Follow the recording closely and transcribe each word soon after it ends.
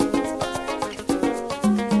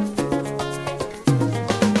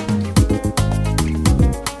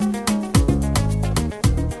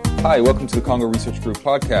Hi, welcome to the Congo Research Group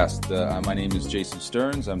podcast. My name is Jason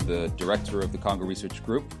Stearns. I'm the director of the Congo Research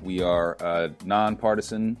Group. We are a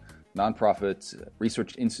nonpartisan, nonprofit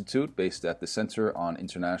research institute based at the Center on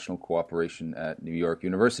International Cooperation at New York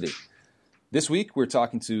University. This week, we're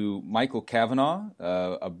talking to Michael Kavanagh,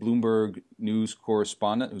 a Bloomberg News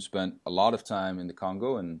correspondent who spent a lot of time in the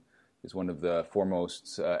Congo and is one of the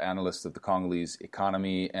foremost analysts of the Congolese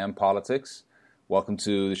economy and politics. Welcome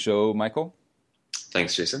to the show, Michael.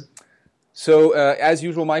 Thanks, Jason. So, as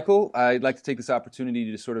usual, Michael, I'd like to take this opportunity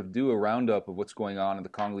to sort of do a roundup of what's going on in the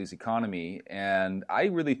Congolese economy. And I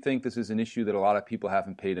really think this is an issue that a lot of people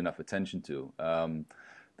haven't paid enough attention to. The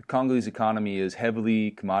Congolese economy is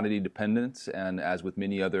heavily commodity dependent, and as with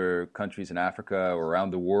many other countries in Africa or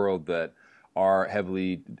around the world that are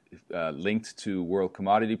heavily linked to world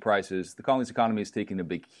commodity prices, the Congolese economy is taking a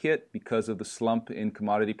big hit because of the slump in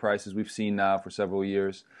commodity prices we've seen now for several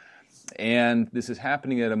years. And this is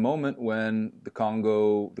happening at a moment when the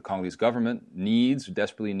Congolese government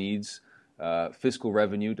desperately needs fiscal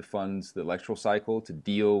revenue to fund the electoral cycle, to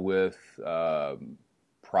deal with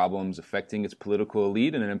problems affecting its political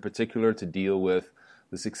elite, and in particular to deal with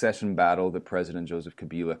the succession battle that President Joseph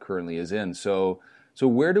Kabila currently is in. So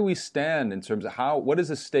where do we stand in terms of what is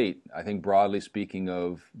the state, I think broadly speaking,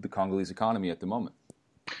 of the Congolese economy at the moment?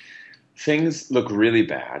 Things look really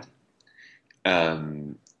bad.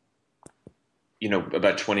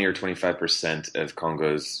 About 20 or 25% of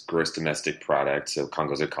Congo's gross domestic product, so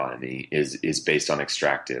Congo's economy, is based on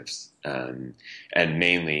extractives. And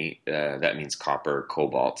mainly that means copper,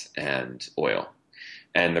 cobalt, and oil.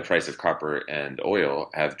 And the price of copper and oil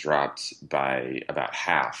have dropped by about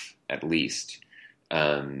half, at least,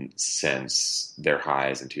 since their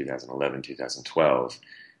highs in 2011, 2012,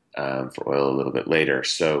 for oil a little bit later.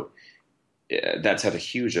 So that's had a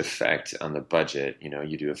huge effect on the budget.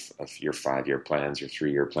 You do your 5-year plans, your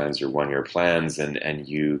 3-year plans, your 1-year plans, and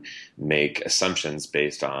you make assumptions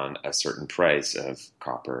based on a certain price of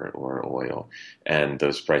copper or oil. And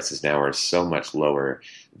those prices now are so much lower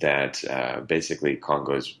that basically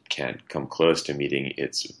Congo can't come close to meeting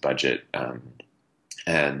its budget,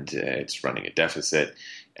 and it's running a deficit,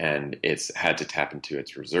 and it's had to tap into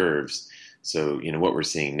its reserves. So, what we're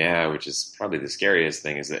seeing now, which is probably the scariest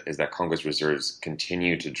thing, is that Congo's reserves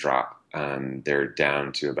continue to drop. They're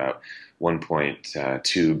down to about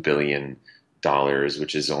 $1.2 billion,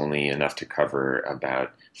 which is only enough to cover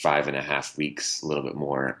about 5.5 weeks, a little bit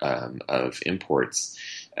more, of imports.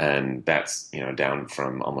 And that's, down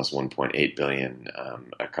from almost 1.8 billion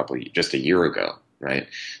just a year ago. Right.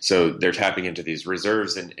 So they're tapping into these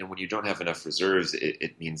reserves. And when you don't have enough reserves,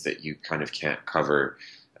 it means that you kind of can't cover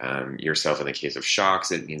yourself in the case of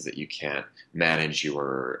shocks. It means that you can't manage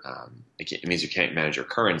it means you can't manage your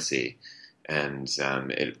currency, and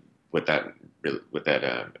what that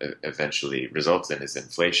eventually results in is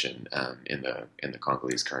inflation in the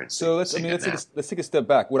Congolese currency. So let's take a step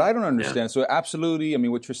back. What I don't understand. Yeah. So absolutely,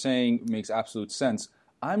 what you're saying makes absolute sense.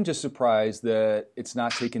 I'm just surprised that it's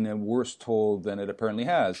not taking a worse toll than it apparently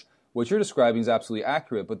has. What you're describing is absolutely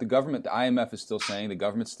accurate, but the IMF is still saying, the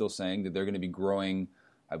government's still saying that they're going to be growing,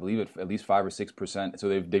 I believe, at least 5 or 6%. So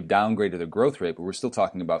they've downgraded the growth rate, but we're still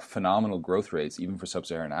talking about phenomenal growth rates, even for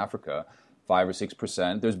sub-Saharan Africa, 5 or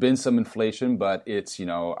 6%. There's been some inflation, but it's,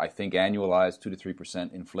 I think annualized 2 to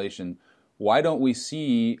 3% inflation. Why don't we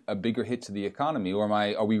see a bigger hit to the economy? Or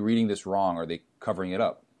are we reading this wrong? Are they covering it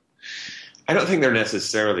up? I don't think they're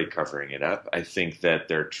necessarily covering it up. I think that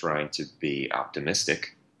they're trying to be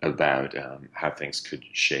optimistic about how things could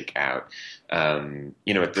shake out.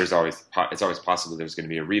 It's always possible there's going to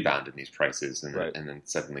be a rebound in these prices, and right. And then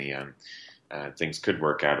suddenly things could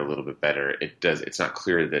work out a little bit better. It's not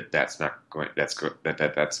clear that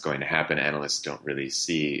that's going to happen. Analysts don't really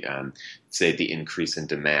see, say, the increase in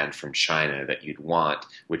demand from China that you'd want,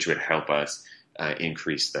 which would help us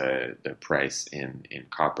increase the price in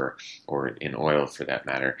copper or in oil, for that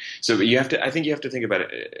matter. So I think you have to think about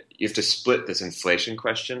it. You have to split this inflation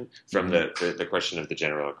question from the question of the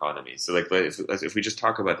general economy. So if we just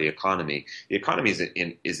talk about the economy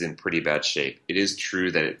is in pretty bad shape. It is true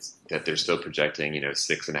that they're still projecting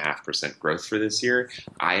 6.5% growth for this year.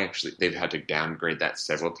 They've had to downgrade that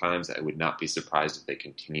several times. I would not be surprised if they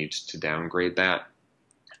continued to downgrade that.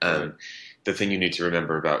 The thing you need to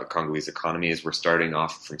remember about the Congolese economy is we're starting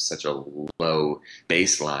off from such a low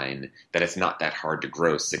baseline that it's not that hard to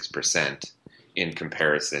grow 6% in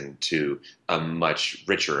comparison to a much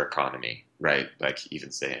richer economy, right? Like even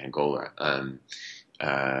say Angola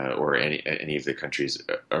or any of the countries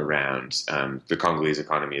around. The Congolese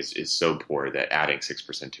economy is so poor that adding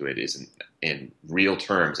 6% to it isn't, in real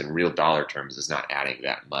terms, in real dollar terms, is not adding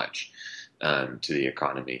that much. to the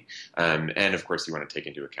economy. And of course, you want to take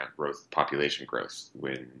into account population growth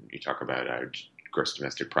when you talk about gross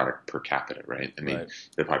domestic product per capita, right? I mean, right.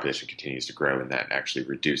 The population continues to grow, and that actually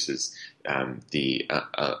reduces the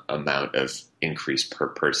amount of increase per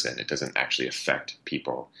person. It doesn't actually affect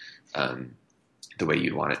people the way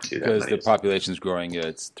you'd want it to. Because the population is growing,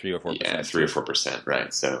 it's 3 or 4%. Yeah, 3 or 4%,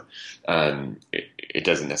 right? So it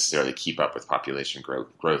doesn't necessarily keep up with population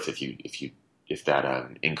growth if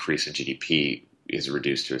that increase in GDP is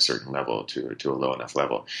reduced to a certain level, to a low enough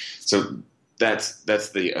level. So that's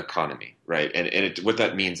the economy, right? And what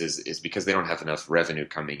that means is because they don't have enough revenue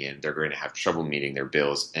coming in, they're going to have trouble meeting their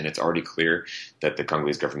bills. And it's already clear that the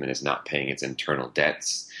Congolese government is not paying its internal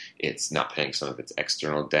debts. It's not paying some of its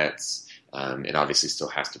external debts. It obviously still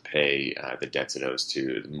has to pay the debts it owes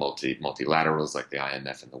to multilaterals like the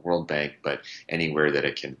IMF and the World Bank. But anywhere that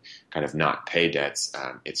it can kind of not pay debts,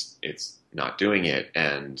 it's not doing it.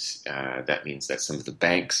 And that means that some of the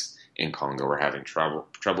banks in Congo are having trouble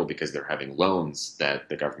because they're having loans that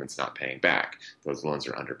the government's not paying back. Those loans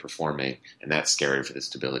are underperforming, and that's scary for the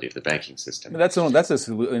stability of the banking system. That's going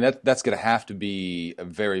to have to be a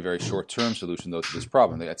very, very short-term solution, though, to this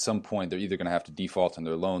problem. At some point, they're either going to have to default on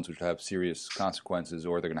their loans, which will have serious consequences,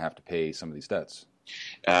 or they're going to have to pay some of these debts.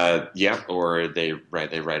 Or they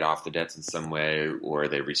write off the debts in some way, or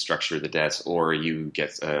they restructure the debts, or you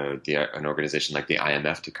get an organization like the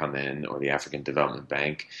IMF to come in, or the African Development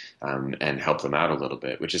Bank, and help them out a little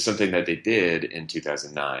bit, which is something that they did in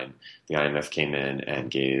 2009. The IMF came in and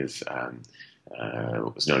gave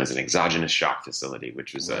what was known as an exogenous shock facility,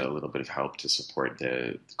 which was a little bit of help to support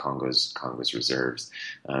the Congo's reserves,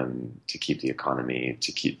 to keep the economy,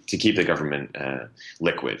 to keep the government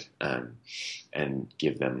liquid, and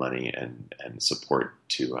give them money and support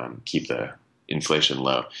to keep the inflation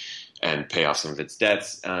low and pay off some of its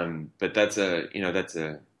debts. But that's a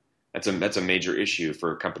major issue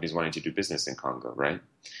for companies wanting to do business in Congo, right?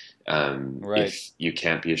 Right. If you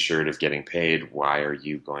can't be assured of getting paid, why are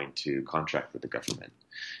you going to contract with the government?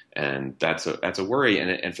 And that's a worry.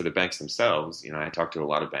 And for the banks themselves, I talk to a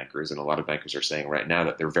lot of bankers, and a lot of bankers are saying right now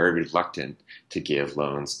that they're very reluctant to give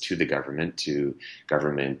loans to the government, to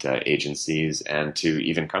government agencies, and to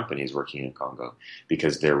even companies working in Congo,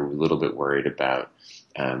 because they're a little bit worried about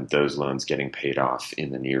those loans getting paid off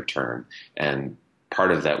in the near term. And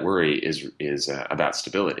part of that worry is about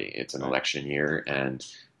stability. It's an election year, and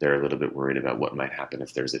they're a little bit worried about what might happen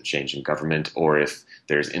if there's a change in government, or if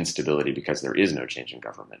there's instability because there is no change in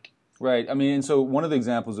government. Right. I mean, so one of the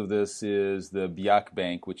examples of this is the BIAC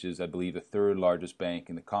Bank, which is, I believe, the third largest bank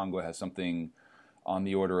in the Congo. It has something on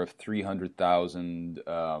the order of 300,000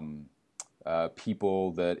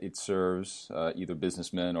 people that it serves, either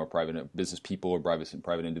businessmen or business people or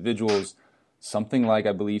private individuals. Something like,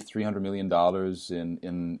 I believe, $300 million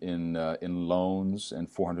in loans and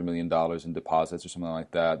 $400 million in deposits, or something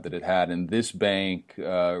like that it had. And this bank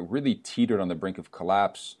really teetered on the brink of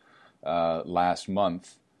collapse last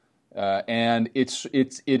month. And it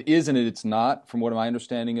is and it's not, from what my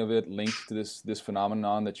understanding of it, linked to this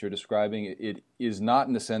phenomenon that you're describing. It is not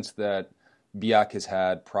in the sense that BIAC has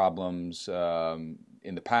had problems in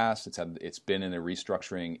the past. It's been in a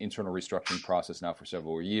internal restructuring process now for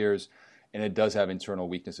several years. And it does have internal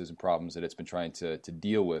weaknesses and problems that it's been trying to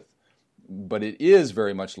deal with. But it is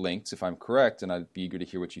very much linked, if I'm correct, and I'd be eager to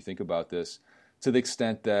hear what you think about this, to the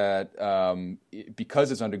extent that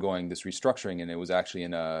because it's undergoing this restructuring, and it was actually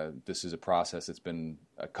this is a process that's been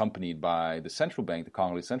accompanied by the central bank, the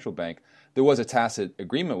Congolese central bank, there was a tacit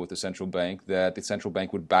agreement with the central bank that the central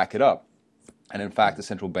bank would back it up. And in fact, the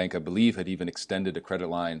central bank, I believe, had even extended a credit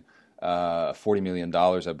line, $40 million,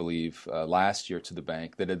 I believe, last year to the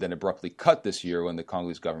bank, that had then abruptly cut this year when the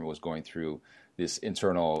Congolese government was going through this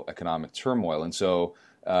internal economic turmoil. And so,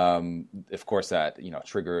 of course, that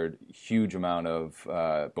triggered a huge amount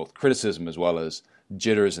of both criticism as well as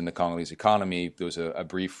jitters in the Congolese economy. There was a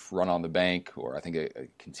brief run on the bank, or I think it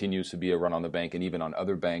continues to be a run on the bank, and even on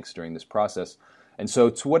other banks during this process. And so,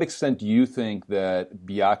 to what extent do you think that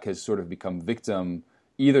BIAC has sort of become victim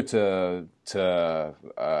either to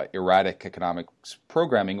erratic economic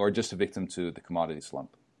programming, or just a victim to the commodity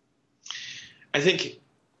slump? I think,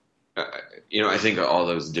 I think all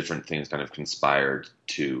those different things kind of conspired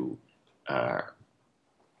to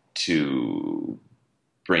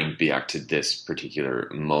bring BIAC to this particular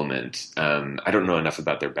moment. I don't know enough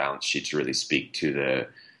about their balance sheet to really speak to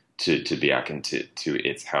BIAC and to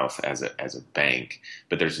its health as a bank,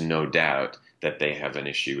 but there's no doubt that they have an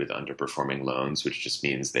issue with underperforming loans, which just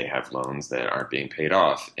means they have loans that aren't being paid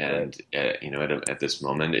off. And, at this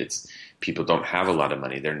moment, people don't have a lot of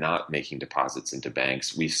money. They're not making deposits into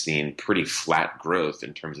banks. We've seen pretty flat growth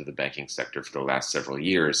in terms of the banking sector for the last several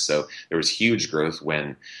years. So there was huge growth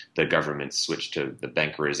when the government switched to the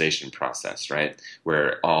bankerization process, right?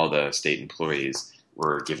 Where all the state employees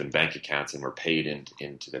were given bank accounts and were paid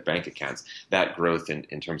into their bank accounts. That growth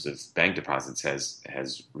in terms of bank deposits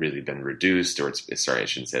has really been reduced, or I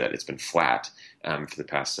shouldn't say that, it's been flat for the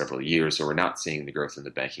past several years. So we're not seeing the growth in the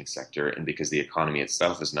banking sector, and because the economy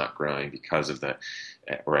itself is not growing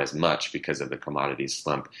as much because of the commodities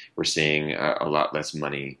slump, we're seeing a lot less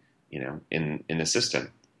money, in the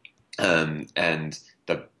system. And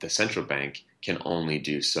the central bank can only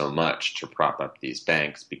do so much to prop up these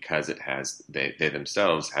banks because they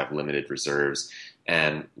themselves have limited reserves,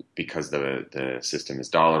 and because the system is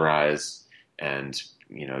dollarized, and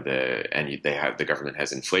the government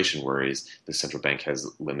has inflation worries, the central bank has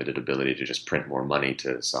limited ability to just print more money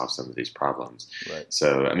to solve some of these problems. Right.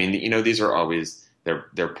 So these are always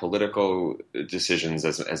they're political decisions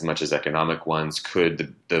as much as economic ones.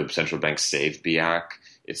 Could the central bank save BIAC?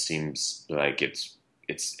 It seems like it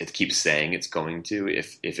keeps saying it's going to,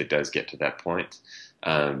 if it does get to that point.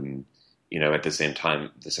 At the same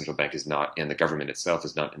time, the central bank is not, and the government itself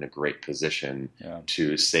is not in a great position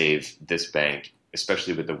to save this bank,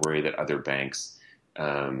 especially with the worry that other banks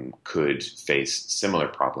could face similar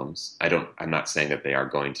problems. I'm not saying that they are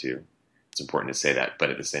going to. It's important to say that, but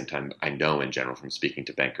at the same time, I know in general from speaking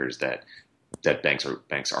to bankers that banks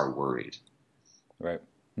are worried. Right.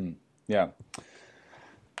 Yeah.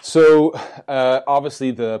 So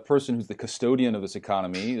obviously, the person who's the custodian of this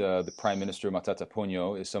economy, the Prime Minister Matata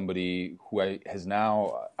Ponyo, is somebody who I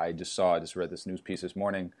just read this news piece this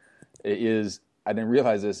morning. I didn't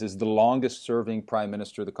realize this, is the longest serving Prime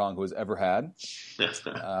Minister the Congo has ever had.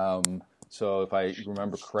 So if I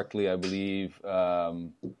remember correctly, I believe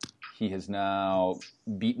he has now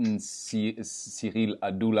beaten Cyril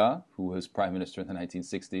Adula, who was Prime Minister in the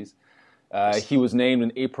 1960s. He was named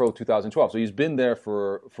in April 2012, so he's been there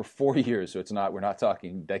for 4 years. So we're not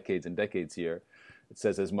talking decades and decades here. It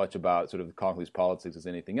says as much about sort of the Congolese politics as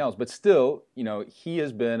anything else. But still, he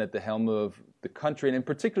has been at the helm of the country, and in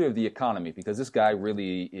particular of the economy, because this guy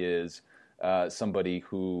really is somebody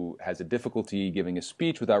who has a difficulty giving a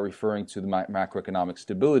speech without referring to the macroeconomic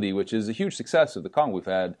stability, which is a huge success of the Congo. We've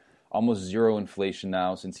had almost zero inflation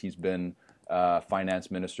now since he's been finance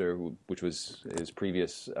minister, which was his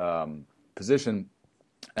previous position.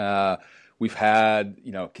 We've had,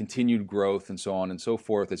 continued growth and so on and so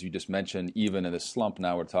forth, as you just mentioned. Even in the slump,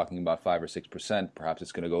 now we're talking about 5 or 6%. Perhaps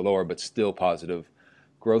it's going to go lower, but still positive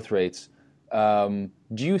growth rates. Do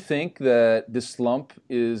you think that this slump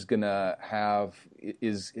is going to how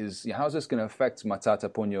is this going to affect Matata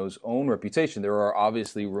Ponyo's own reputation? There are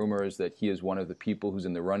obviously rumors that he is one of the people who's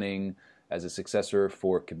in the running as a successor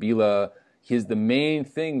for Kabila. The main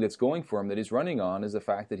thing that's going for him that he's running on is the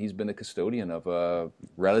fact that he's been a custodian of a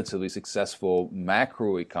relatively successful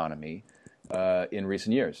macro economy in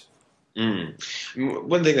recent years.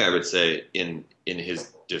 One thing I would say in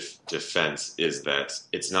his defense is that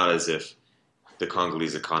it's not as if the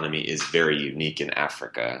Congolese economy is very unique in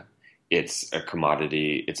Africa. It's a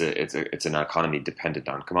commodity. It's an economy dependent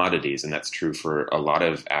on commodities, and that's true for a lot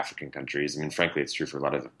of African countries. I mean, frankly, it's true for a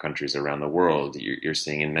lot of countries around the world. You're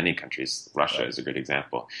seeing in many countries. Russia is a good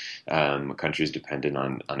example. Countries dependent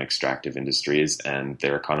on extractive industries, and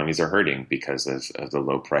their economies are hurting because of the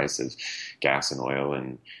low price of gas and oil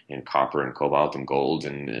and copper and cobalt and gold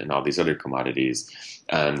and all these other commodities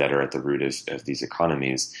that are at the root of these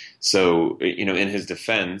economies. So, in his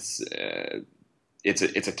defense. It's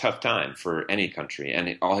a tough time for any country,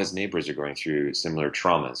 and all his neighbors are going through similar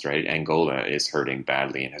traumas, right? Angola is hurting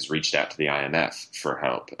badly and has reached out to the IMF for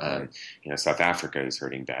help. South Africa is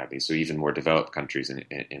hurting badly. So even more developed countries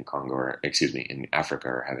in Africa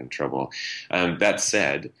are having trouble. That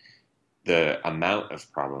said, the amount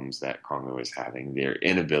of problems that Congo is having, their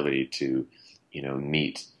inability to,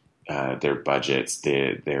 meet their budgets,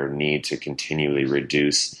 their need to continually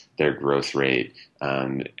reduce their growth rate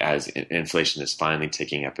as inflation is finally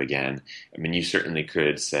ticking up again. I mean, you certainly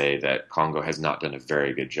could say that Congo has not done a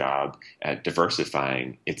very good job at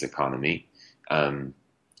diversifying its economy.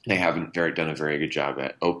 They haven't done a very good job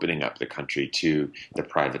at opening up the country to the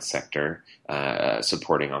private sector,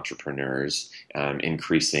 supporting entrepreneurs,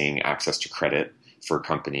 increasing access to credit for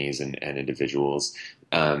companies and individuals.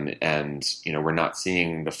 We're not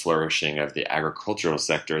seeing the flourishing of the agricultural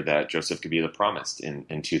sector that Joseph Kabila promised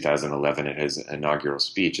in 2011 at his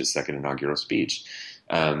second inaugural speech.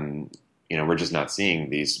 we're just not seeing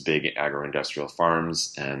these big agro-industrial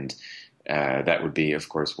farms, and that would be, of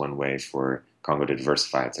course, one way for Congo to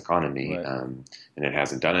diversify its economy, Right. and it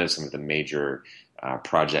hasn't done it. Some of the major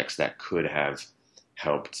projects that could have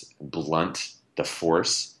helped blunt the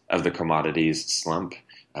force of the commodities slump,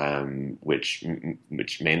 which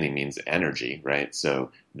mainly means energy, right?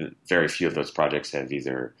 So very few of those projects have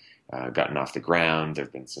either gotten off the ground. There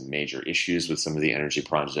have been some major issues with some of the energy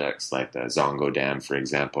projects, like the Zongo Dam, for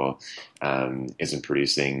example, isn't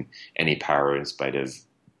producing any power in spite of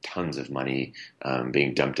tons of money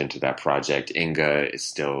being dumped into that project. Inga is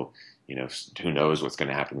still, who knows what's going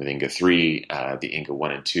to happen with Inga 3. The Inga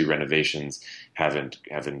 1 and 2 renovations haven't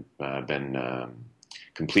been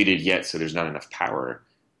completed yet, so there's not enough power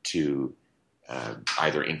to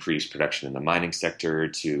either increase production in the mining sector,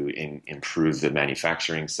 to improve the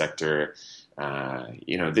manufacturing sector.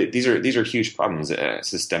 These are huge problems,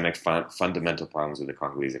 systemic, fundamental problems with the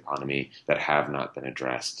Congolese economy that have not been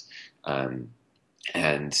addressed,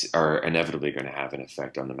 and are inevitably going to have an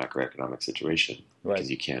effect on the macroeconomic situation, Right.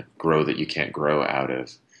 because you can't grow out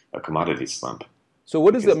of a commodity slump. So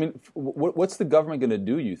what is what's the government going to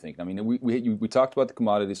do, you think? I mean, we talked about the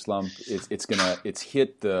commodity slump. It's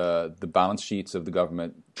hit the balance sheets of the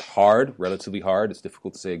government hard, relatively hard. It's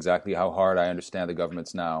difficult to say exactly how hard. I understand the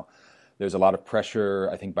government's now. There's a lot of pressure,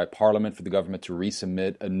 I think, by Parliament for the government to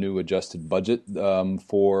resubmit a new adjusted budget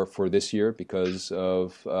for this year because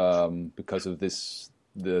of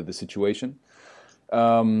the situation.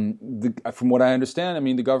 From what I understand, I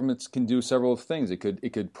mean, the governments can do several things. It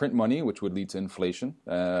could print money, which would lead to inflation.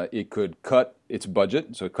 It could cut its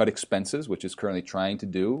budget, so cut expenses, which it's currently trying to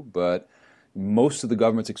do. But most of the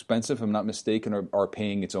government's expenses, if I'm not mistaken, are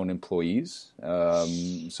paying its own employees.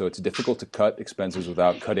 So it's difficult to cut expenses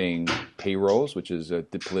without cutting payrolls, which is a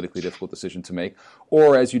politically difficult decision to make.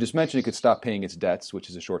 Or, as you just mentioned, it could stop paying its debts, which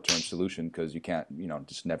is a short-term solution because you can't,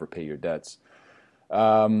 just never pay your debts.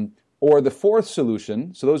 Or the fourth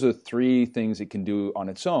solution, so those are three things it can do on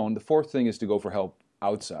its own. The fourth thing is to go for help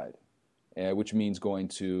outside, which means going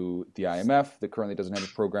to the IMF that currently doesn't have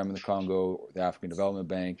a program in the Congo, the African Development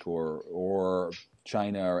Bank, or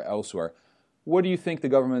China or elsewhere. What do you think the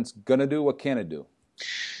government's going to do? What can it do?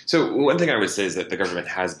 So one thing I would say is that the government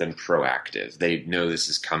has been proactive. They know this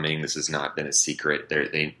is coming. This has not been a secret.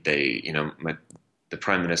 The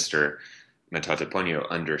Prime Minister, Matata Ponyo,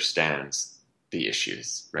 understands the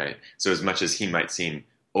issues, right? So as much as he might seem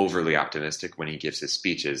overly optimistic when he gives his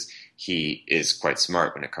speeches, he is quite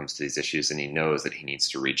smart when it comes to these issues, and he knows that he needs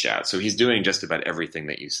to reach out. So he's doing just about everything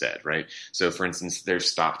that you said, right? So for instance, they've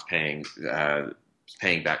stopped paying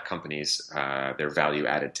back companies their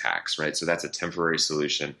value-added tax, right? So that's a temporary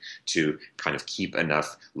solution to kind of keep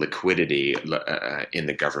enough liquidity in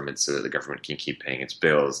the government so that the government can keep paying its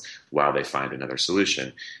bills while they find another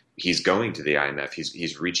solution. He's going to the IMF.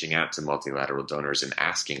 He's reaching out to multilateral donors and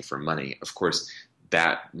asking for money. Of course,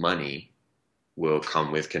 that money will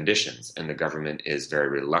come with conditions, and the government is very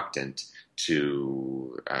reluctant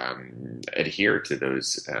to adhere to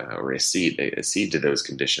those or accede to those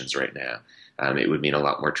conditions right now. It would mean a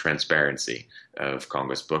lot more transparency of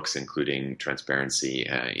Congo's books, including transparency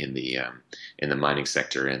in the mining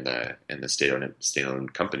sector and the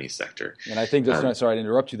state-owned company sector. And I think that's sorry to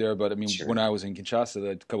interrupt you there, but I mean, Sure. when I was in Kinshasa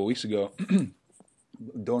a couple of weeks ago,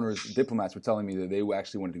 diplomats were telling me that they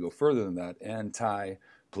actually wanted to go further than that and tie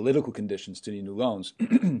political conditions to the new loans.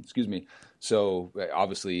 Excuse me. So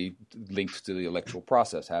obviously linked to the electoral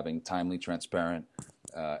process, having timely, transparent,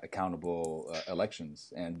 accountable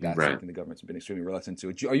elections, and that's Right. something the government's been extremely reluctant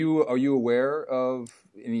to. Are you aware of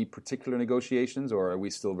any particular negotiations, or are we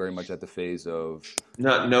still very much at the phase of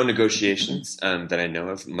No negotiations that I know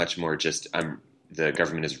of. Much more just the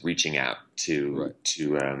government is reaching out to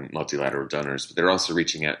multilateral donors, but they're also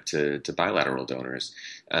reaching out to bilateral donors,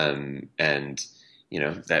 and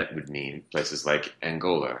that would mean places like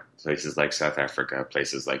Angola, places like South Africa,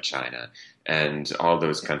 places like China, and all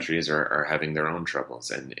those countries are having their own troubles,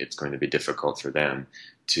 and it's going to be difficult for them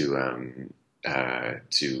to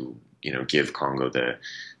give Congo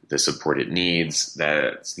the support it needs.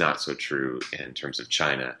 That's not so true in terms of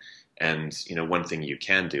China. And one thing you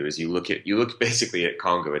can do is you look basically at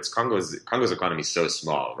Congo. Congo's economy is so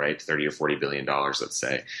small, right? $30 or $40 billion, let's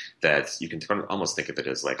say, that you can almost think of it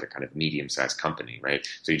as like a kind of medium-sized company, right?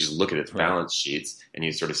 So you just look at its balance sheets and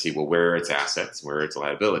you sort of see, well, where are its assets, where are its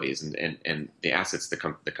liabilities, and the assets the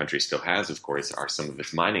country still has, of course, are some of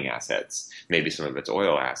its mining assets, maybe some of its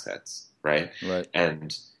oil assets, right? Right.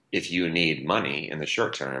 And if you need money in the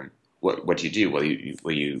short term, what do you do? Well,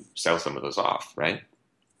 you sell some of those off, right?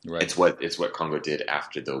 Right. It's what Congo did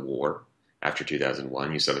after the war. after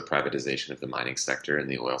 2001. You saw the privatization of the mining sector and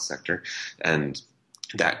the oil sector, and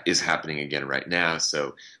that is happening again right now.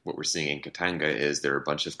 So what we're seeing in Katanga is there are a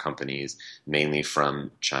bunch of companies, mainly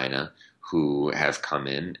from China, who have come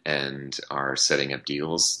in and are setting up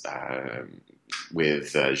deals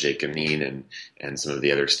with Gécamines and some of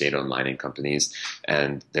the other state-owned mining companies,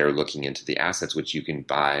 and they're looking into the assets which you can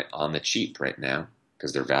buy on the cheap right now,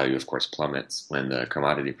 because their value, of course, plummets when the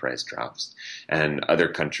commodity price drops. And other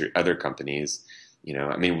companies,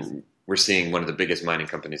 I mean, we're seeing one of the biggest mining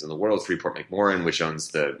companies in the world, Freeport-McMoRan, which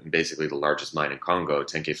owns basically the largest mine in Congo,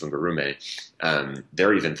 Tenke Fungurume.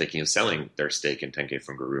 They're even thinking of selling their stake in Tenke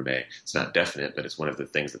Fungurume. It's not definite, but it's one of the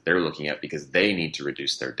things that they're looking at because they need to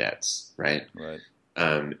reduce their debts, right? Right.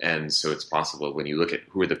 And so it's possible when you look at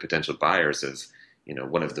who are the potential buyers of,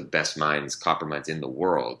 one of the best mines, copper mines in the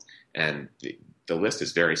world, and the list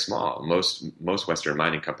is very small. Most Western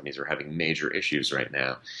mining companies are having major issues right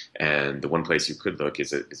now, and the one place you could look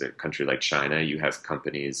is a country like China. You have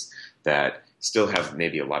companies that still have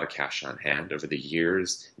maybe a lot of cash on hand over the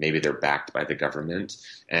years. Maybe they're backed by the government,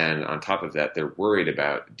 and on top of that, they're worried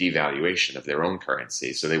about devaluation of their own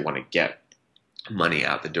currency, so they want to get money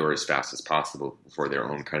out the door as fast as possible before their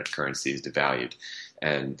own currency is devalued,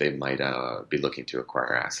 and they might be looking to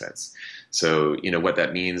acquire assets. So, what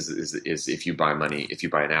that means is if you buy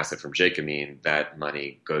an asset from Gécamines, that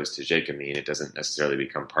money goes to Gécamines. It doesn't necessarily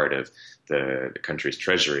become part of the country's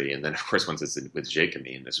treasury. And then, of course, once it's with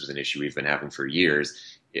Gécamines, this was an issue we've been having for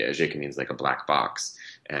years. Gécamines is like a black box,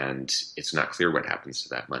 and it's not clear what happens to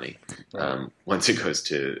that money once it goes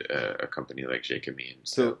to a company like Gécamines.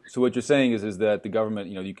 So what you're saying is that the government,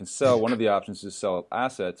 you can sell, one of the options is sell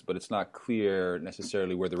assets, but it's not clear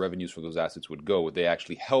necessarily where the revenues for those assets would go. Would they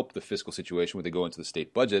actually help the fiscal situation? Would they go into the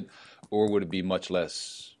state budget, or would it be much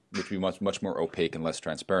much more opaque and less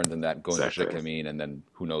transparent than that, going to Gécamines, and then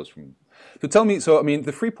who knows from. So tell me,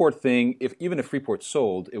 the Freeport thing, even if Freeport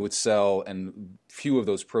sold, it would sell, and few of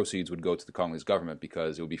those proceeds would go to the Congolese government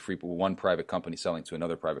because it would be one private company selling to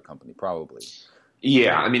another private company, probably.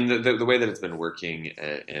 Yeah, I mean, the way that it's been working,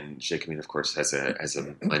 and Gécamines, of course, has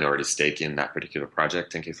a minority stake in that particular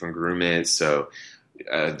project, Tenke Fungurume. So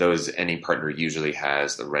any partner usually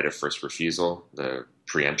has the right of first refusal, the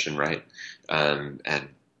preemption right, and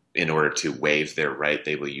in order to waive their right,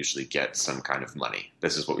 they will usually get some kind of money.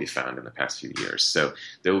 This is what we found in the past few years. So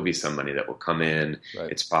there will be some money that will come in.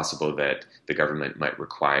 Right. It's possible that the government might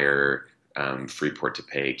require Freeport to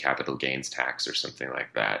pay capital gains tax or something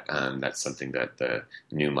like that. That's something that the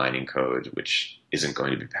new mining code, which isn't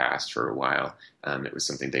going to be passed for a while, it was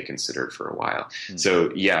something they considered for a while. Mm-hmm.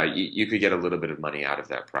 So yeah, you could get a little bit of money out of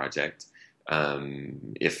that project. Out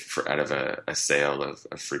of a sale of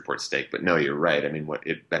Freeport stake. But no, you're right. I mean,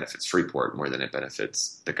 it benefits Freeport more than it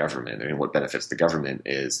benefits the government. I mean, what benefits the government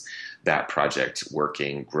is that project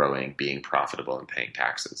working, growing, being profitable, and paying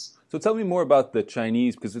taxes. So tell me more about the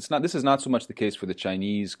Chinese, because this is not so much the case for the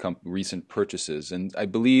Chinese recent purchases. And I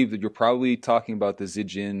believe that you're probably talking about the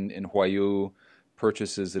Zijin and Huayu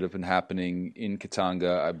purchases that have been happening in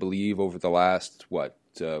Katanga, I believe, over the last, 1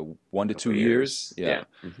 to 2 years? Yeah.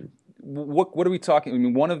 Mm-hmm. What are we talking? I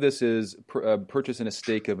mean, one of this is purchasing a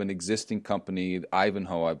stake of an existing company,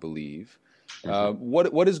 Ivanhoe, I believe. Mm-hmm.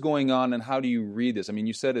 What is going on, and how do you read this? I mean,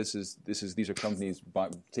 you said these are companies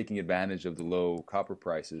taking advantage of the low copper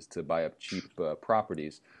prices to buy up cheap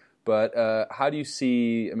properties. But how do you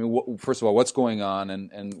see? I mean, first of all, what's going on,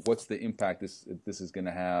 and what's the impact this is going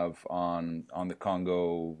to have on the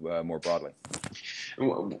Congo more broadly?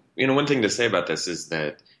 One thing to say about this is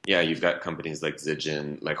that, yeah, you've got companies like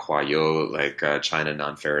Zijin, like Huayu, like China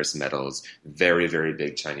Non-Ferrous Metals, very, very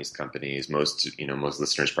big Chinese companies. Most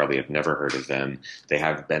listeners probably have never heard of them. They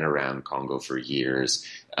have been around Congo for years,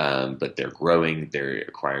 but they're growing, they're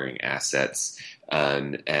acquiring assets,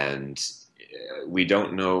 and we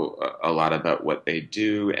don't know a lot about what they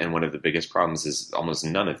do, and one of the biggest problems is almost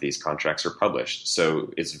none of these contracts are published.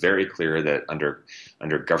 So it's very clear that under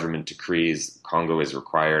government decrees, Congo is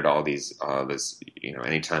required all these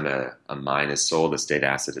anytime a mine is sold, a state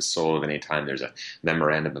asset is sold, anytime there's a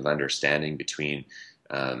memorandum of understanding between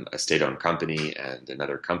a state-owned company and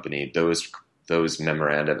another company, those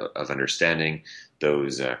memoranda of understanding,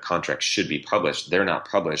 those contracts should be published. They're not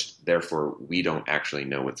published, therefore we don't actually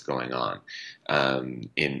know what's going on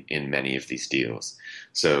in many of these deals.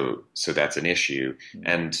 So that's an issue.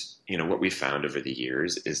 And what we found over the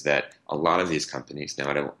years is that a lot of these companies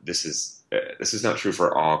this is not true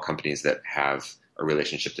for all companies that have a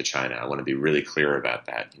relationship to China. I want to be really clear about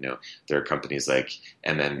that. There are companies like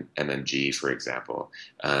MMG, for example.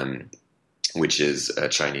 which is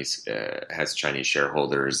Chinese has Chinese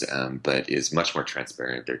shareholders, but is much more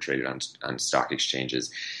transparent. They're traded on stock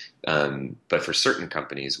exchanges. But for certain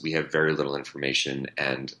companies, we have very little information,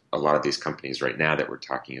 and a lot of these companies right now that we're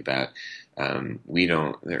talking about, we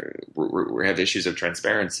have issues of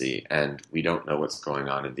transparency, and we don't know what's going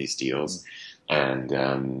on in these deals, and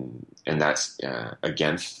that's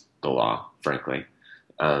against the law, frankly.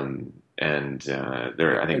 I think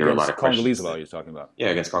there are a lot of Congolese questions. law you're talking about. Yeah,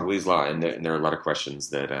 against Congolese law, and there are a lot of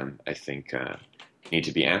questions that I think need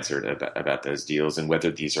to be answered about those deals and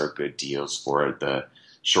whether these are good deals for the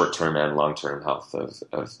short-term and long-term health of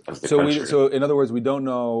the country. So in other words, we don't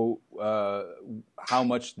know how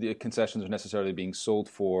much the concessions are necessarily being sold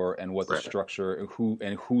for, and what the structure,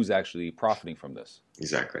 who's actually profiting from this.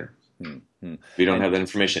 Exactly. We don't have that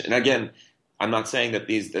information. And again, I'm not saying that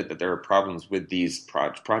that there are problems with these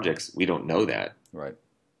projects. We don't know that. Right.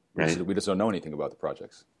 Right. We just don't know anything about the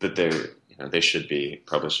projects. But they should be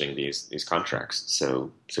publishing these contracts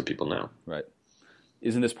so people know. Right.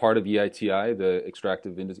 Isn't this part of EITI, the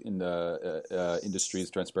Extractive Industries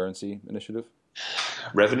Transparency Initiative?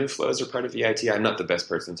 Revenue flows are part of EITI. I'm not the best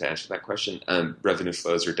person to answer that question. Revenue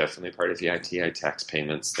flows are definitely part of EITI. Tax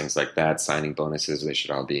payments, things like that, signing bonuses, they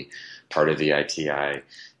should all be part of EITI.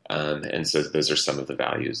 And so those are some of the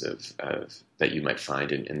values of that you might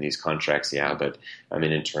find in these contracts. Yeah, but I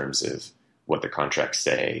mean, in terms of what the contracts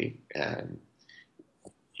say,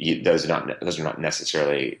 those are not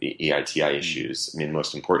necessarily EITI issues. I mean,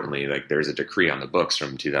 most importantly, like there's a decree on the books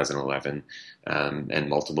from 2011 and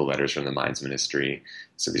multiple letters from the Mines Ministry.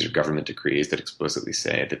 So these are government decrees that explicitly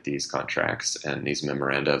say that these contracts and these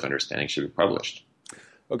memoranda of understanding should be published.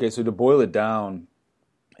 Okay, so to boil it down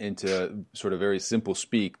into sort of very simple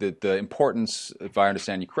speak, that the importance, if I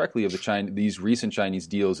understand you correctly, of these recent Chinese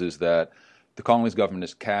deals is that the Congolese government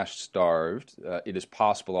is cash-starved. It is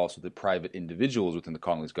possible also that private individuals within the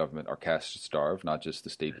Congolese government are cash-starved, not just the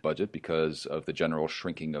state budget, because of the general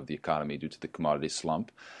shrinking of the economy due to the commodity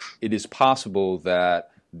slump. It is possible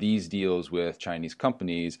that these deals with Chinese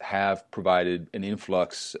companies have provided an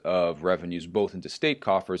influx of revenues both into state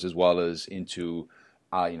coffers as well as into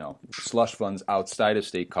slush funds outside of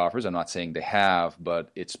state coffers. I'm not saying they have,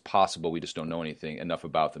 but it's possible. We just don't know enough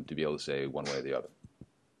about them to be able to say one way or the other.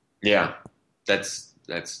 Yeah. That's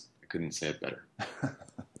I couldn't say it better.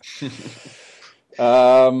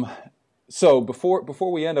 So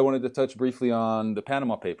before we end, I wanted to touch briefly on the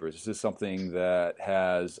Panama Papers. This is something that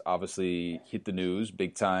has obviously hit the news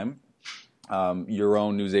big time. Your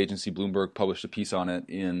own news agency, Bloomberg, published a piece on it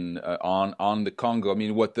on the Congo. I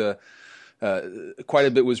mean, quite a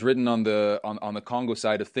bit was written on the Congo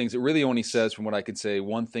side of things. It really only says, from what I can say,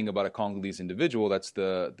 one thing about a Congolese individual. That's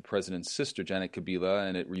the president's sister, Janet Kabila,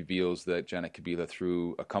 and it reveals that Janet Kabila,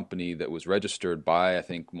 through a company that was registered by, I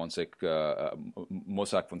think, Mossack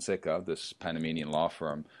Fonseca, this Panamanian law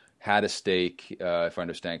firm, had a stake, if I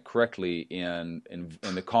understand correctly, in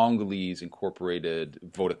the Congolese incorporated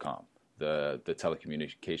Vodacom, the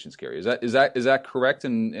telecommunications carrier. Is that correct?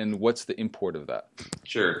 And what's the import of that?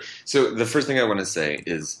 Sure. So the first thing I want to say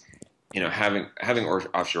is, having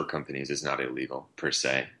offshore companies is not illegal per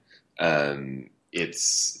se.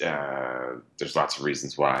 There's lots of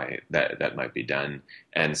reasons why that might be done,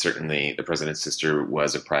 and certainly the president's sister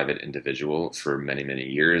was a private individual for many, many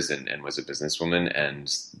years and was a businesswoman,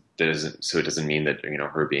 and it doesn't mean that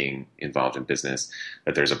her being involved in business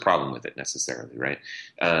that there's a problem with it necessarily, right?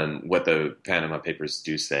 What the Panama Papers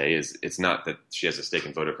do say is it's not that she has a stake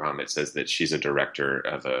in Vodacom. It says that she's a director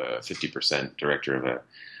of a 50% director of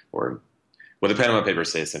what the Panama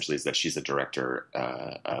Papers say essentially is that she's a director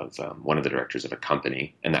of one of the directors of a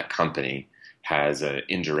company, and that company has an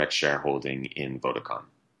indirect shareholding in Vodacom,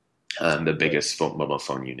 the biggest mobile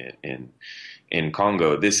phone unit in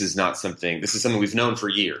Congo. This is something we've known for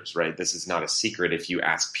years, right? This is not a secret. If you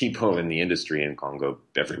ask people in the industry in Congo,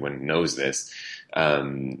 everyone knows this.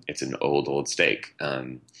 It's an old stake,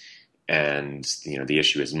 and the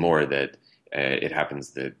issue is more that. It happens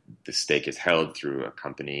that the stake is held through a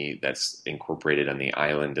company that's incorporated on the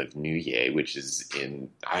island of Niue, which is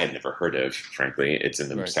I had never heard of, frankly. It's in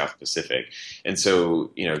the South Pacific. And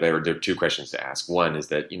so, there are two questions to ask. One is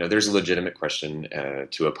that, there's a legitimate question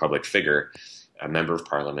to a public figure, a member of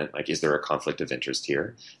parliament, like, is there a conflict of interest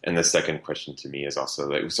here? And the second question to me is also,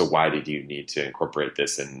 like, so why did you need to incorporate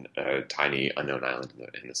this in a tiny unknown island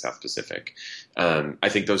in the South Pacific? I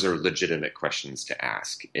think those are legitimate questions to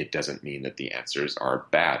ask. It doesn't mean that the answers are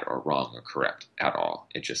bad or wrong or correct at all.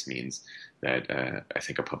 It just means that I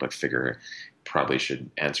think a public figure probably should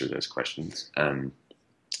answer those questions.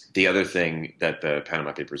 The other thing that the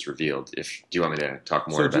Panama Papers revealed, do you want me to talk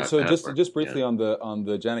more about so that? just briefly on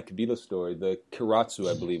the Janet Kabila story, the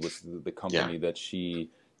Kiratsu, I believe, was the company Yeah. that she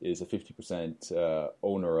is a 50%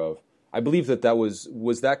 owner of. I believe that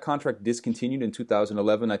was that contract discontinued in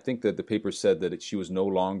 2011. I think that the paper said that she was no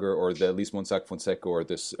longer, or that at least Mossack Fonseca or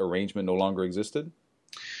this arrangement no longer existed.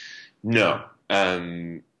 No,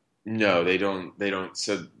 no, they don't. They don't.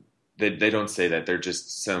 So they don't say that. They're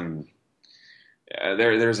just some.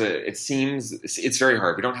 There's a. It seems it's very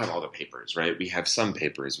hard. We don't have all the papers, right? We have some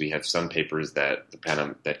papers. We have some papers that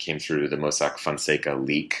that came through the Mossack Fonseca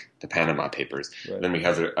leak, the Panama Papers. Right. Then we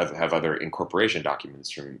have other incorporation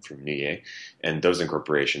documents from Nuye, and those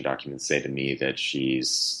incorporation documents say to me that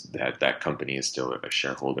that company is still a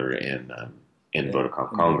shareholder in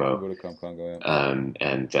Vodacom Congo. Vodacom Congo, yeah.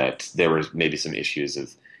 And that there were maybe some issues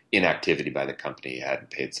of inactivity by the company. It hadn't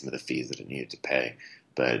paid some of the fees that it needed to pay.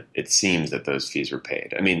 But it seems that those fees were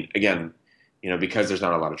paid. I mean, again, because there's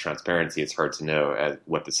not a lot of transparency, it's hard to know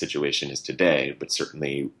what the situation is today. But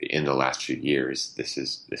certainly in the last few years, this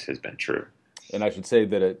has been true. And I should say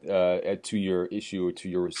that to your issue, or to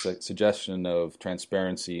your suggestion of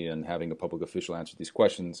transparency and having a public official answer these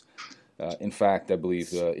questions, in fact, I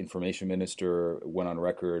believe the information minister went on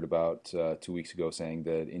record about 2 weeks ago saying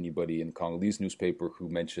that anybody in Congolese newspaper who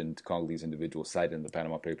mentioned Congolese individuals cited in the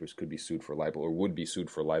Panama Papers could be sued for libel, or would be sued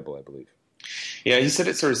for libel, I believe. Yeah, he said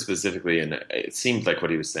it sort of specifically, and it seemed like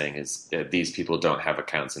what he was saying is that these people don't have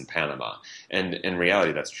accounts in Panama. And in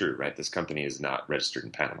reality, that's true, right? This company is not registered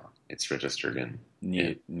in Panama. It's registered in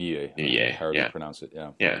Niue. How do you pronounce it?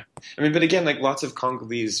 Yeah. Yeah. I mean, but again, like lots of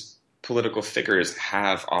Congolese political figures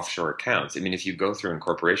have offshore accounts. I mean, if you go through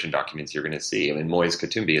incorporation documents, you're going to see. I mean, Moise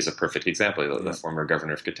Katumbi is a perfect example. The former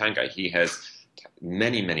governor of Katanga, he has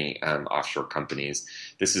many offshore companies.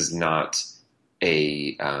 This is not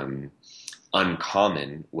a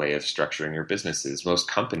uncommon way of structuring your businesses. Most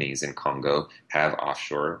companies in Congo have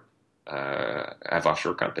offshore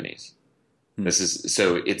companies.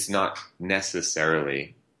 So it's not that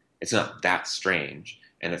strange,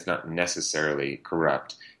 and it's not necessarily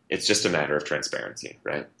corrupt. It's just a matter of transparency,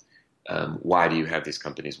 right? Why do you have these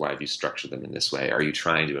companies? Why have you structured them in this way? Are you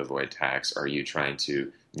trying to avoid tax? Are you trying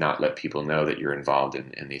to not let people know that you're involved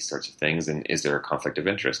in these sorts of things? And is there a conflict of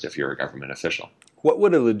interest if you're a government official? What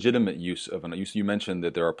would a legitimate use of you mentioned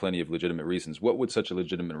that there are plenty of legitimate reasons. What would such a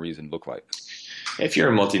legitimate reason look like? If you're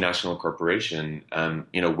a multinational corporation,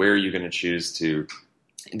 where are you going to choose to?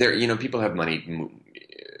 People have money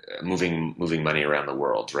moving money around the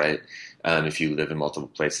world, right? If you live in multiple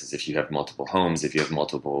places, if you have multiple homes, if you have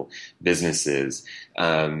multiple businesses,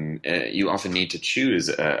 you often need to choose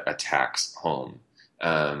a tax home,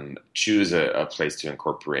 choose a place to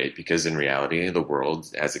incorporate, because in reality, the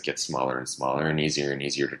world, as it gets smaller and smaller and easier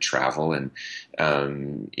to travel, and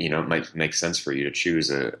it might make sense for you to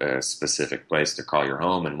choose a specific place to call your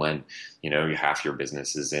home. And when half your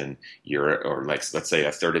business is in Europe, or let's say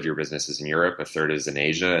a third of your business is in Europe, a third is in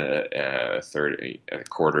Asia, a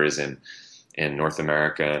quarter is in North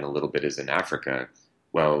America, and a little bit is in Africa.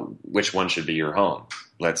 Well, which one should be your home?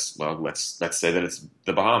 Let's say that it's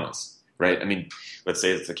the Bahamas, right? I mean, let's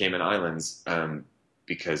say it's the Cayman Islands,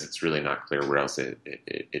 because it's really not clear where else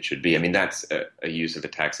it should be. I mean, that's a use of a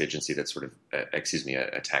tax agency that's sort of,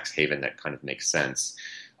 a tax haven that kind of makes sense.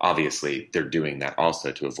 Obviously, they're doing that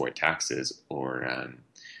also to avoid taxes, or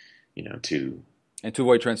to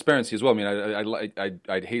avoid transparency as well. I mean,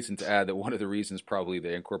 I'd hasten to add that one of the reasons probably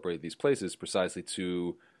they incorporated these places precisely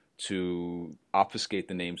to obfuscate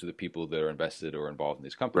the names of the people that are invested or involved in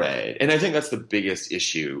these companies. Right. And I think that's the biggest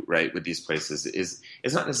issue, right, with these places is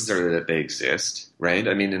it's not necessarily that they exist, right?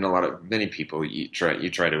 I mean, many people, you try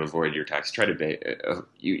to avoid your tax,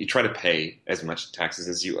 you try to pay as much taxes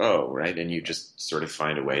as you owe, right? And you just sort of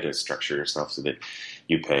find a way to structure yourself so that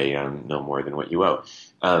you pay no more than what you owe.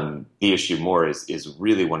 The issue more is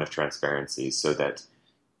really one of transparency, so that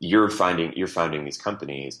you're founding these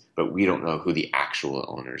companies, but we don't know who the actual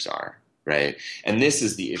owners are, right? And this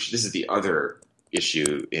is the issue. This is the other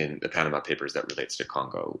issue in the Panama Papers that relates to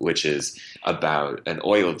Congo, which is about an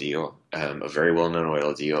oil deal, a very well-known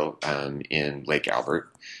oil deal in Lake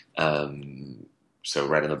Albert, so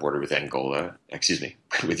right on the border with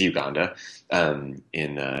with Uganda,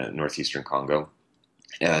 in northeastern Congo,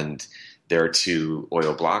 and there are two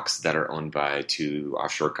oil blocks that are owned by two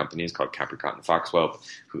offshore companies called Capricorn and Foxwell.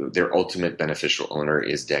 Their ultimate beneficial owner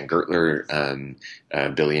is Dan Gertler, a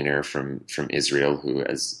billionaire from Israel, who,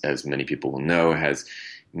 as many people will know, has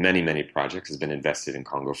many projects, has been invested in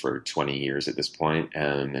Congo for 20 years at this point,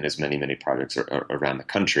 and has many projects around the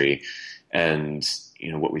country. And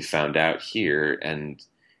what we found out here, and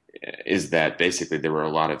is that basically there were a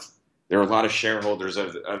lot of shareholders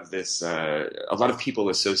of this, a lot of people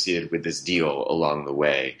associated with this deal along the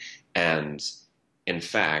way. And in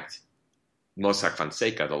fact, Mossack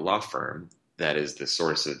Fonseca, the law firm that is the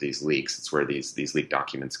source of these leaks, it's where these leaked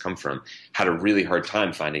documents come from, had a really hard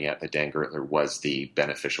time finding out that Dan Gertler was the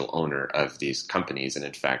beneficial owner of these companies, and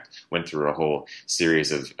in fact went through a whole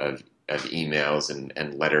series of emails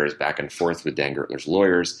and letters back and forth with Dan Gertler's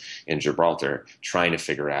lawyers in Gibraltar, trying to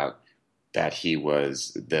figure out that he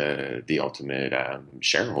was the ultimate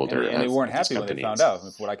shareholder. And they weren't happy when they found out.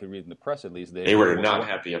 From what I could read in the press, at least, they were not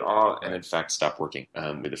happy at all, and in fact stopped working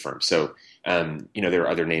with the firm. So, there are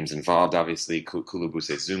other names involved. Obviously,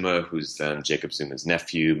 Kulubuse Zuma, who's Jacob Zuma's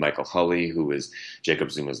nephew; Michael Hulley, who is Jacob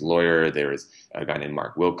Zuma's lawyer. There is a guy named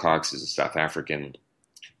Mark Wilcox, who's a South African.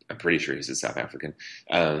 I'm pretty sure he's a South African,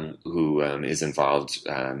 who is involved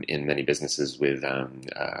in many businesses with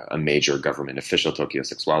a major government official, Tokyo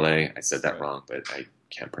Sexwale. I said that wrong, but I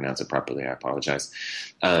can't pronounce it properly. I apologize.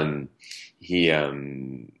 There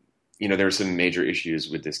are some major issues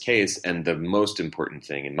with this case, and the most important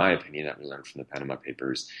thing, in my opinion, that we learned from the Panama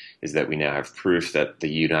Papers is that we now have proof that the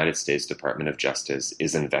United States Department of Justice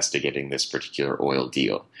is investigating this particular oil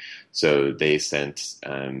deal. So they sent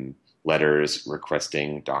letters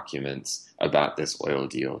requesting documents about this oil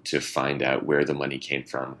deal to find out where the money came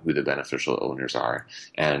from, who the beneficial owners are,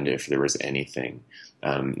 and if there was anything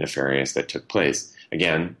nefarious that took place.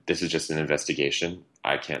 Again, this is just an investigation.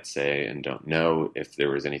 I can't say and don't know if there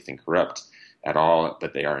was anything corrupt at all,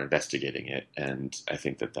 but they are investigating it, and I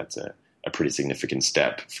think that that's a pretty significant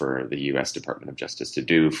step for the U.S. Department of Justice to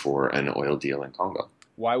do for an oil deal in Congo.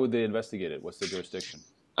 Why would they investigate it? What's the jurisdiction?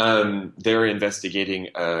 They're investigating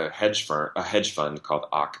a hedge fund called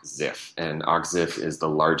OCZIF, and OCZIF is the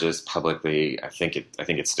largest publicly, I think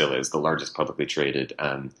it still is the largest publicly traded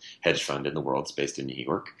hedge fund in the world. It's based in New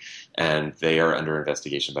York, and they are under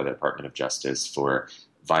investigation by the Department of Justice for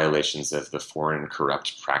violations of the Foreign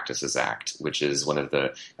Corrupt Practices Act, which is one of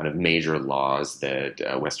the kind of major laws that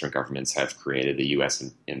Western governments have created. The U.S.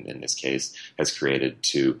 in this case has created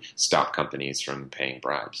to stop companies from paying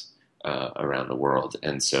bribes around the world.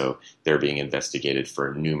 And so they're being investigated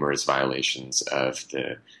for numerous violations of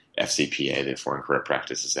the FCPA, the Foreign Corrupt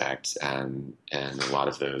Practices Act, and a lot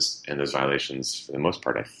of those violations, for the most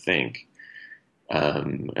part, I think,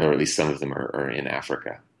 or at least some of them are in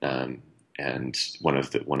Africa. And one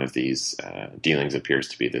of these dealings appears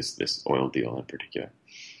to be this oil deal in particular.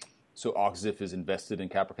 So OCZIF is invested in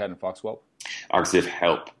Capricat and Foxwell?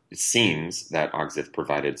 OCZIF it seems that OCZIF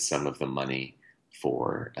provided some of the money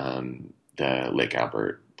for the Lake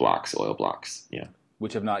Albert oil blocks, yeah.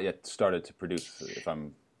 Which have not yet started to produce, if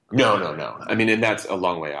I'm... No. I mean, and that's a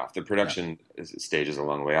long way off. The production stage is a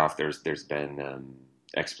long way off. There's been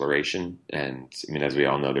exploration, and I mean, as we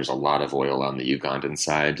all know, there's a lot of oil on the Ugandan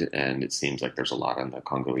side, and it seems like there's a lot on the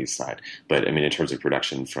Congolese side. But I mean, in terms of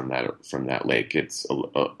production from that lake, it's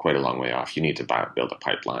quite a long way off. You need to build a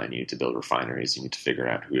pipeline, you need to build refineries, you need to figure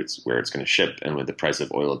out where it's going to ship. And with the price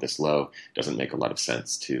of oil this low, it doesn't make a lot of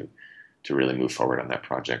sense to really move forward on that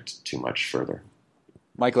project too much further.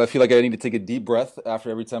 Michael, I feel like I need to take a deep breath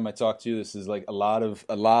after every time I talk to you. This is like a lot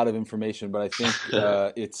of information, but I think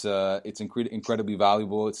it's incredibly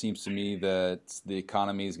valuable. It seems to me that the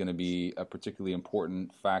economy is going to be a particularly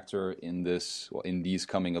important factor in these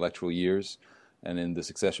coming electoral years and in the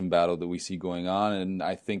succession battle that we see going on. And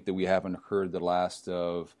I think that we haven't heard the last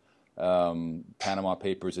of Panama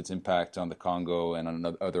Papers, its impact on the Congo and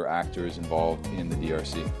on other actors involved in the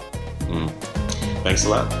DRC. Thanks a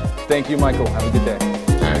lot. Thank you, Michael. Have a good day.